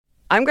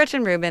I'm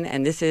Gretchen Rubin,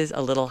 and this is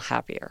A Little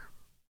Happier.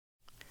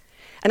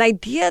 An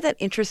idea that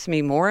interests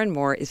me more and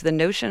more is the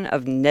notion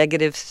of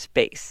negative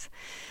space.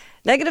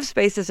 Negative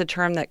space is a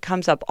term that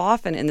comes up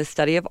often in the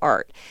study of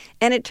art,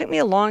 and it took me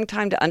a long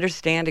time to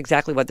understand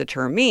exactly what the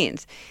term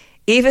means,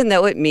 even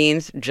though it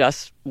means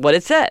just what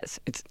it says.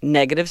 It's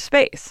negative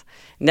space.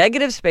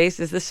 Negative space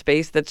is the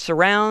space that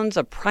surrounds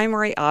a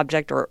primary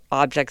object or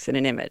objects in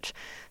an image.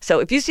 So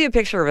if you see a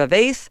picture of a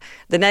vase,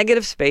 the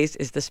negative space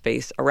is the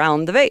space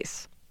around the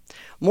vase.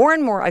 More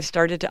and more, I've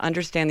started to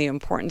understand the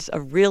importance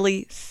of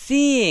really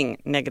seeing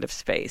negative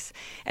space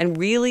and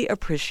really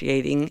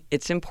appreciating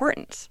its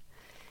importance.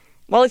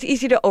 While it's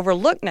easy to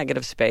overlook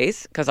negative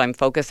space because I'm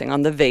focusing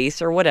on the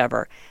vase or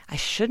whatever, I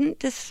shouldn't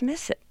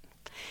dismiss it.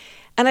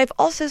 And I've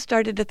also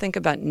started to think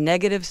about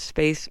negative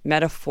space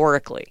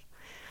metaphorically.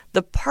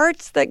 The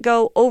parts that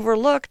go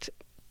overlooked,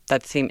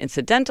 that seem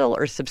incidental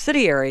or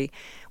subsidiary,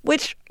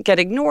 which get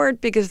ignored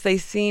because they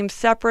seem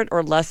separate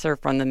or lesser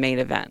from the main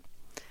event.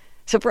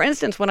 So for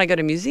instance, when I go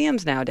to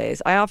museums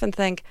nowadays, I often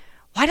think,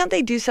 why don't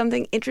they do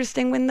something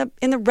interesting in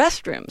the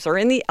restrooms or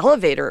in the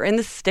elevator or in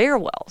the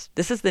stairwells?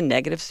 This is the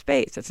negative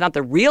space. It's not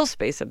the real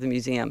space of the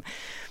museum,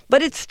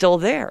 but it's still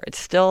there. It's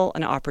still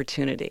an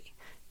opportunity.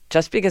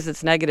 Just because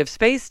it's negative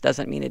space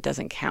doesn't mean it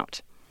doesn't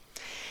count.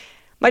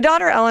 My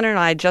daughter Eleanor and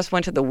I just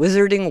went to the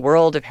Wizarding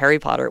World of Harry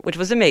Potter, which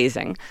was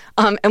amazing.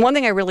 And one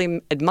thing I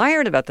really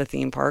admired about the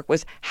theme park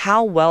was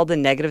how well the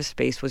negative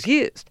space was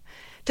used.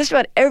 Just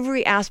about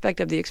every aspect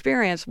of the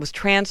experience was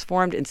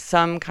transformed in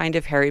some kind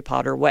of Harry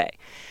Potter way.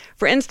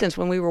 For instance,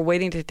 when we were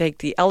waiting to take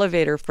the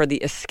elevator for the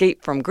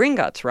Escape from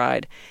Gringotts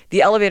ride,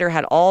 the elevator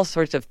had all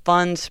sorts of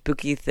fun,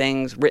 spooky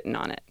things written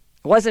on it.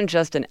 It wasn't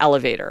just an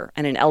elevator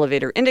and an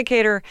elevator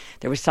indicator.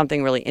 There was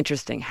something really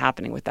interesting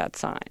happening with that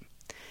sign.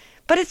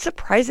 But it's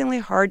surprisingly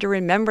hard to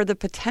remember the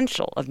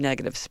potential of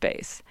negative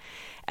space.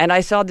 And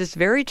I saw this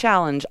very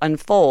challenge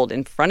unfold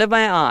in front of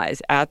my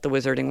eyes at the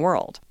Wizarding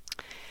World.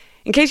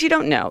 In case you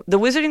don't know, the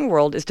Wizarding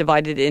World is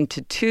divided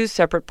into two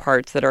separate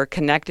parts that are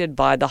connected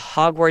by the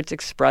Hogwarts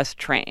Express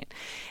train.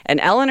 And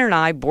Eleanor and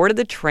I boarded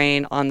the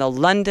train on the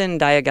London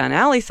Diagon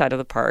Alley side of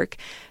the park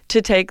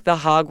to take the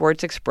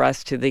Hogwarts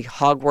Express to the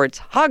Hogwarts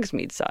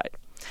Hogsmeade side.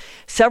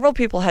 Several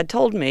people had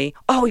told me,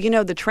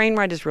 the train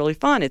ride is really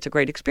fun. It's a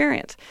great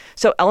experience.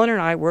 So Eleanor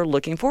and I were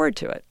looking forward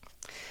to it.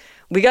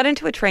 We got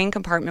into a train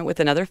compartment with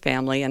another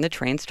family and the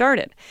train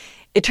started.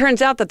 It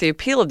turns out that the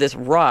appeal of this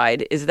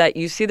ride is that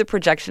you see the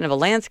projection of a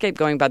landscape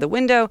going by the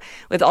window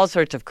with all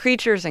sorts of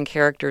creatures and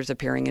characters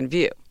appearing in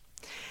view.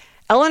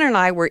 Eleanor and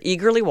I were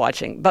eagerly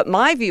watching, but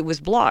my view was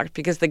blocked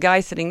because the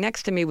guy sitting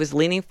next to me was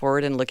leaning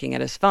forward and looking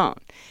at his phone.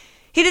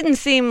 He didn't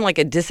seem like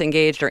a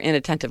disengaged or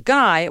inattentive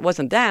guy. It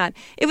wasn't that.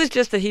 It was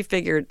just that he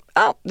figured,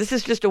 this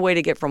is just a way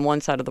to get from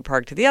one side of the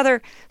park to the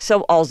other,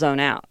 so I'll zone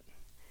out.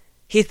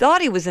 He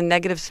thought he was in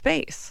negative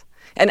space,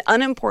 an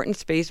unimportant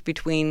space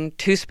between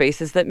two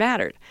spaces that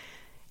mattered.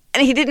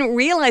 And he didn't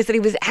realize that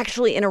he was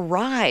actually in a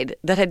ride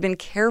that had been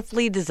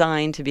carefully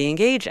designed to be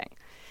engaging.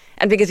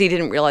 And because he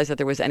didn't realize that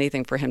there was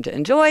anything for him to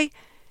enjoy,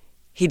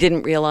 he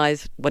didn't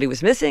realize what he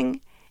was missing,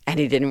 and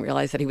he didn't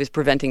realize that he was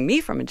preventing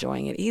me from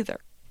enjoying it either.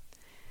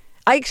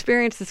 I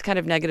experienced this kind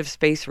of negative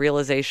space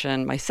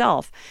realization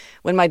myself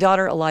when my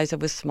daughter Eliza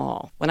was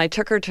small, when I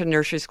took her to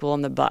nursery school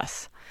on the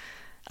bus.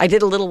 I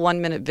did a little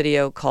 1-minute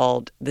video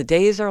called "The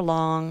Days Are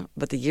Long,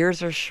 but the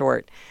Years Are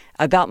Short"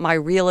 about my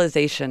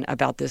realization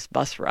about this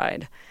bus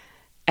ride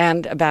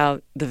and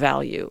about the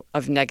value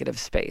of negative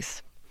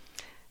space.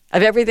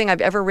 Of everything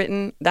I've ever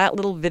written, that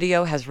little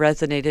video has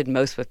resonated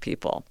most with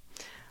people.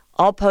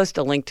 I'll post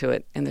a link to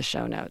it in the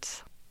show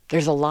notes.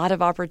 There's a lot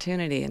of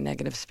opportunity in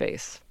negative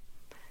space.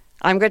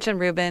 I'm Gretchen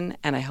Rubin,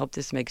 and I hope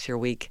this makes your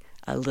week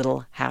a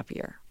little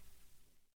happier.